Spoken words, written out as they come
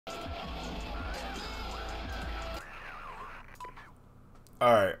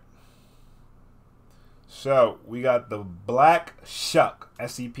Alright. So, we got the Black Shuck,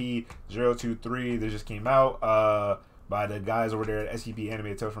 SCP-023. This just came out by the guys over there at SCP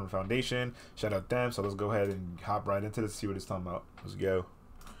Animated Tales from the Foundation. Shout out them. So, let's go ahead and hop right into this, see what it's talking about. Let's go.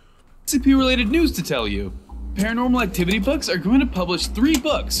 SCP-related news to tell you. Paranormal Activity Books are going to publish 3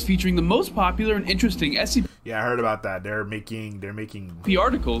 books featuring the most popular and interesting SCP. Yeah, I heard about that. They're making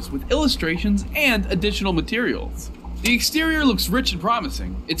articles with illustrations and additional materials. The exterior looks rich and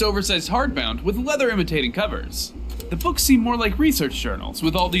promising. It's oversized hardbound with leather imitating covers. The books seem more like research journals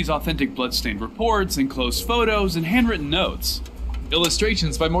with all these authentic bloodstained reports, enclosed photos, and handwritten notes.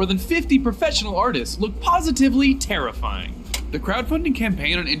 Illustrations by more than 50 professional artists look positively terrifying. The crowdfunding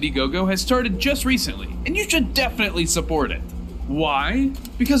campaign on Indiegogo has started just recently, and you should definitely support it. Why?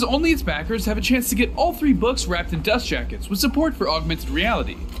 Because only its backers have a chance to get all 3 books wrapped in dust jackets with support for augmented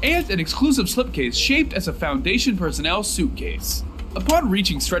reality, and an exclusive slipcase shaped as a Foundation personnel suitcase. Upon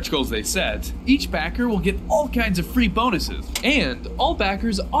reaching stretch goals they set, each backer will get all kinds of free bonuses, and all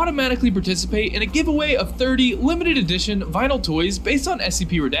backers automatically participate in a giveaway of 30 limited edition vinyl toys based on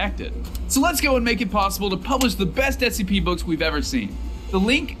SCP Redacted. So let's go and make it possible to publish the best SCP books we've ever seen. The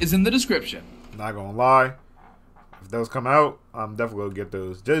link is in the description. Not gonna lie, if those come out, I'm definitely gonna get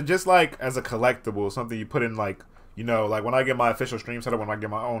those. Just like as a collectible, something you put in, like, you know, like when I get my official stream setup, when I get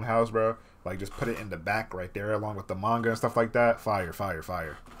my own house, bro, like just put it in the back right there along with the manga and stuff like that. Fire, fire,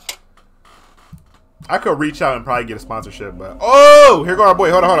 fire. I could reach out and probably get a sponsorship, but oh, here go our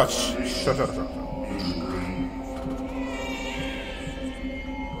boy. Hold on, hold on. Shut.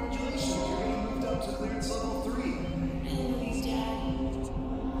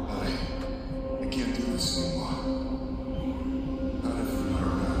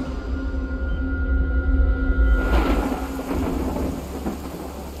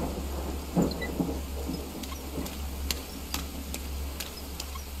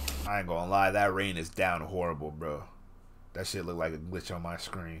 I ain't gonna lie, that rain is down horrible, bro. That shit look like a glitch on my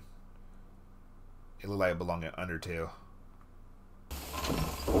screen. It look like it belong in Undertale.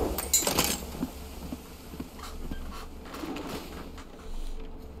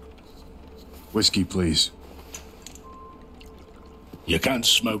 Whiskey, please. You can't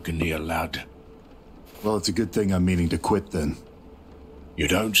smoke in here, lad. Well, it's a good thing I'm meaning to quit then. You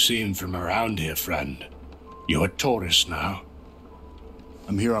don't seem from around here, friend. You're a tourist now.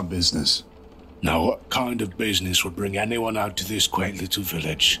 I'm here on business. Now, what kind of business would bring anyone out to this quaint little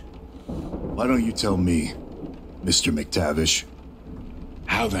village? Why don't you tell me, Mr. McTavish?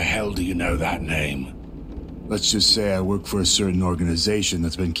 How the hell do you know that name? Let's just say I work for a certain organization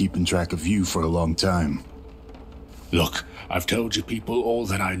that's been keeping track of you for a long time. Look, I've told you people all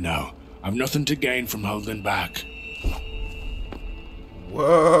that I know. I've nothing to gain from holding back.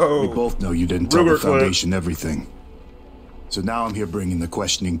 Whoa. We both know you didn't tell the Foundation everything. So now I'm here bringing the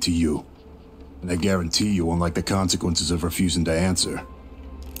questioning to you. And I guarantee you won't like the consequences of refusing to answer.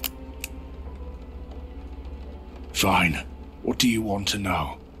 Fine. What do you want to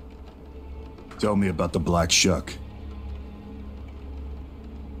know? Tell me about the Black Shuck.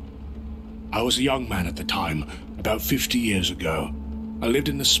 I was a young man at the time, about 50 years ago. I lived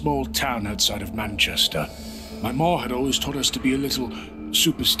in a small town outside of Manchester. My ma had always taught us to be a little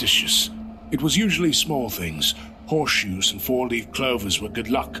superstitious. It was usually small things. Horseshoes and 4-leaf clovers were good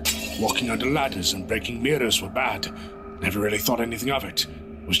luck. Walking under ladders and breaking mirrors were bad. Never really thought anything of it.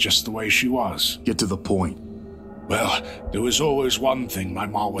 It was just the way she was. Get to the point. Well, there was always one thing my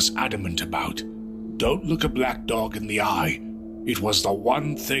ma was adamant about. Don't look a black dog in the eye. It was the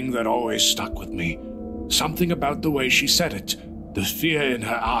one thing that always stuck with me. Something about the way she said it. The fear in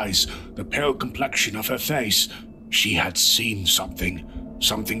her eyes, the pale complexion of her face. She had seen something.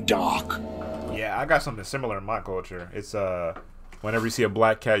 Something dark. Yeah, I got something similar in my culture. It's whenever you see a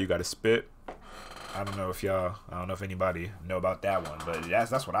black cat, you gotta spit. I don't know if anybody know about that one, but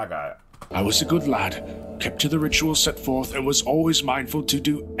that's what I got. I was a good lad, kept to the rituals set forth, and was always mindful to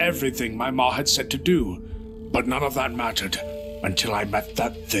do everything my ma had said to do. But none of that mattered until I met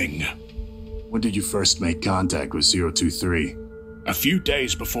that thing. When did you first make contact with 023? A few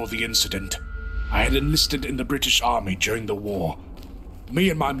days before the incident. I had enlisted in the British Army during the war. Me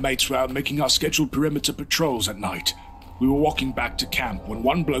and my mates were out making our scheduled perimeter patrols at night. We were walking back to camp when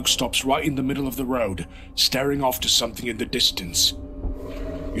one bloke stops right in the middle of the road, staring off to something in the distance.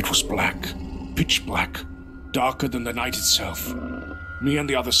 It was black, pitch black, darker than the night itself. Me and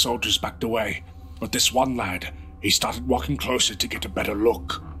the other soldiers backed away, but this one lad, he started walking closer to get a better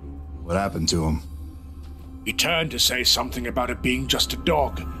look. What happened to him? He turned to say something about it being just a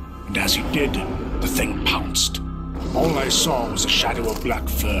dog, and as he did, the thing pounced. All I saw was a shadow of black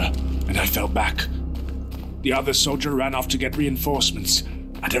fur, and I fell back. The other soldier ran off to get reinforcements.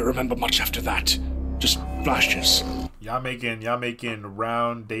 I don't remember much after that. Just flashes. Y'all making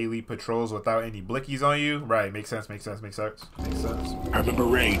round daily patrols without any blickies on you? Right, makes sense. I remember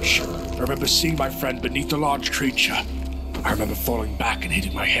rage. I remember seeing my friend beneath a large creature. I remember falling back and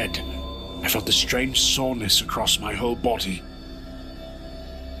hitting my head. I felt a strange soreness across my whole body.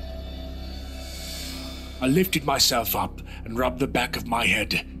 I lifted myself up and rubbed the back of my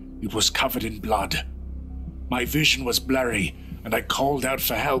head. It was covered in blood. My vision was blurry, and I called out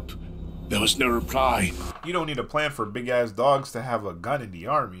for help. There was no reply. You don't need a plan for big-ass dogs to have a gun in the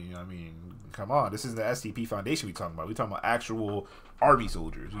army. I mean, come on. This isn't the SCP Foundation we talking about. We talking about actual army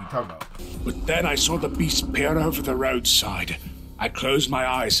soldiers. What are you talking about? But then I saw the beast peer over the roadside. I closed my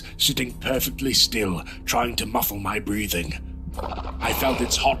eyes, sitting perfectly still, trying to muffle my breathing. I felt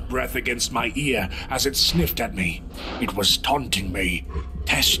its hot breath against my ear as it sniffed at me. It was taunting me,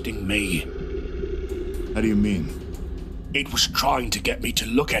 testing me. How do you mean? It was trying to get me to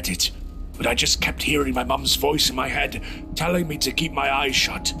look at it, but I just kept hearing my mum's voice in my head, telling me to keep my eyes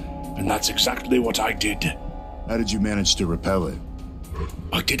shut, and that's exactly what I did. How did you manage to repel it?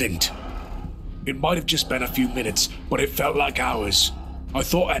 I didn't. It might have just been a few minutes, but it felt like hours. I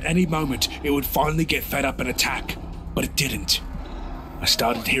thought at any moment it would finally get fed up and attack, but it didn't. I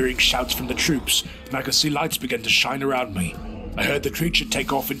started hearing shouts from the troops, and I could see lights begin to shine around me. I heard the creature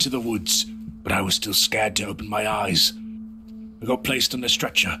take off into the woods, but I was still scared to open my eyes. I got placed on a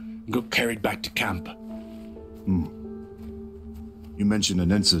stretcher and got carried back to camp. You mentioned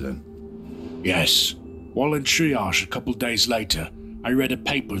an incident. Yes. While in triage a couple days later, I read a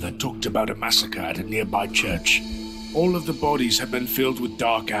paper that talked about a massacre at a nearby church. All of the bodies had been filled with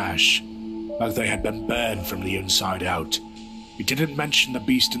dark ash, like they had been burned from the inside out. It didn't mention the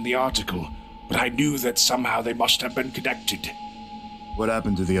beast in the article, but I knew that somehow they must have been connected. What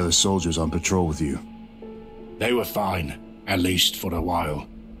happened to the other soldiers on patrol with you? They were fine, at least for a while.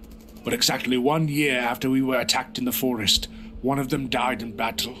 But exactly 1 year after we were attacked in the forest, one of them died in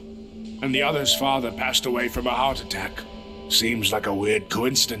battle, and the other's father passed away from a heart attack. Seems like a weird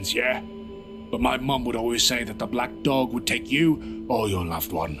coincidence, yeah? But my mum would always say that the black dog would take you or your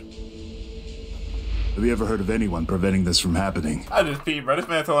loved one. Have you ever heard of anyone preventing this from happening? I just peed, bro. This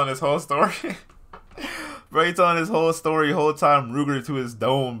man telling his whole story. Bro, he telling his whole story, whole time Ruger to his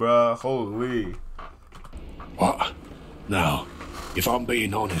dome, bro. Holy. What? No. If I'm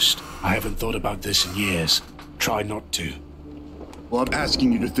being honest, I haven't thought about this in years. Try not to. Well, I'm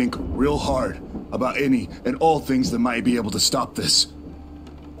asking you to think real hard about any and all things that might be able to stop this.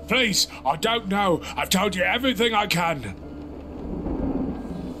 Please, I don't know. I've told you everything I can.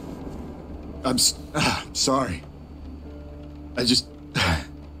 I'm sorry.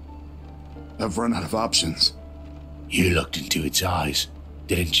 I've run out of options. You looked into its eyes,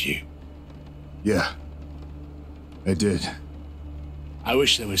 didn't you? Yeah, I did. I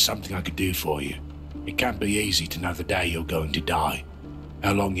wish there was something I could do for you. It can't be easy to know the day you're going to die.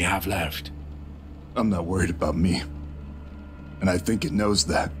 How long you have left. I'm not worried about me. And I think it knows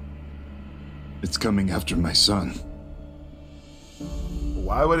that. It's coming after my son.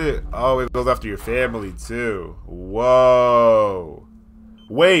 Why would it always goes after your family too? Whoa.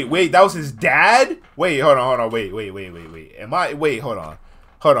 Wait, that was his dad? Wait, hold on, wait. Hold on.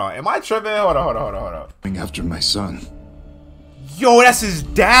 Am I tripping? Hold on. Coming after my son. Yo, that's his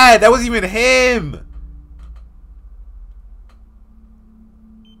dad. That wasn't even him.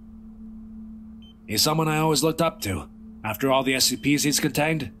 He's someone I always looked up to. After all the SCPs he's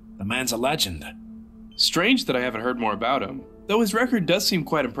contained, the man's a legend. Strange that I haven't heard more about him, though his record does seem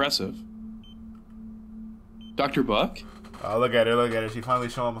quite impressive. Dr. Buck? Oh, look at her. She finally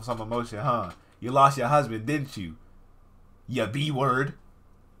showing him some emotion, huh? You lost your husband, didn't you? Ya B-word.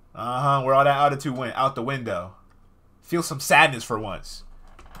 Where all that attitude went out the window. Feel some sadness for once.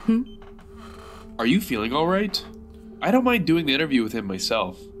 Are you feeling alright? I don't mind doing the interview with him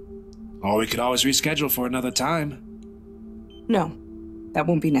myself. Or we could always reschedule for another time. No, that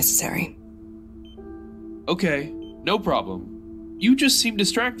won't be necessary. Okay, no problem. You just seem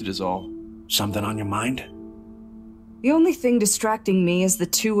distracted is all. Something on your mind? The only thing distracting me is the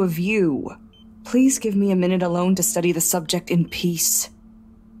two of you. Please give me a minute alone to study the subject in peace.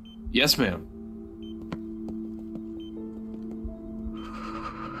 Yes, ma'am.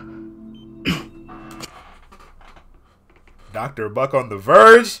 Dr. Buck on the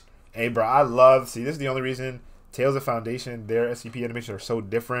verge. Hey, bro, see, this is the only reason Tales of Foundation, their SCP animations are so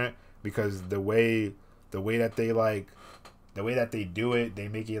different, because the way that they do it, they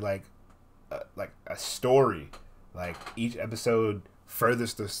make it like a story. Like each episode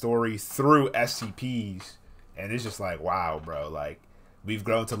furthers the story through SCPs, and it's just like, wow, bro. Like we've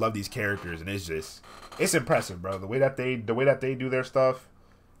grown to love these characters, and it's impressive, bro. The way that they do their stuff,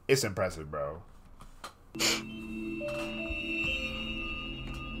 it's impressive, bro.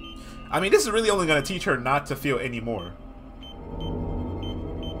 I mean, this is really only gonna teach her not to feel anymore.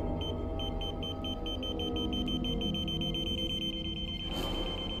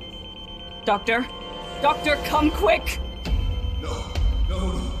 Doctor? Doctor, come quick! No.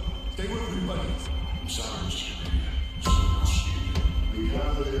 Stay with me, buddy. I'm sorry, Mr. We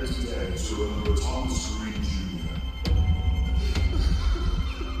gather here today to remember Thomas Green Jr.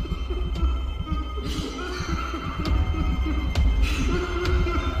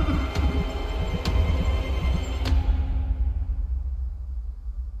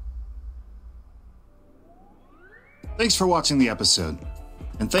 Thanks for watching the episode.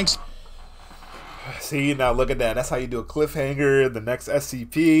 And thanks. See, now look at that. That's how you do a cliffhanger. The next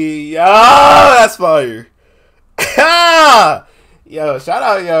SCP. Ah, that's fire. Yo, shout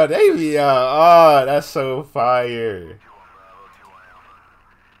out, yo, Davey, yo. Oh, that's so fire.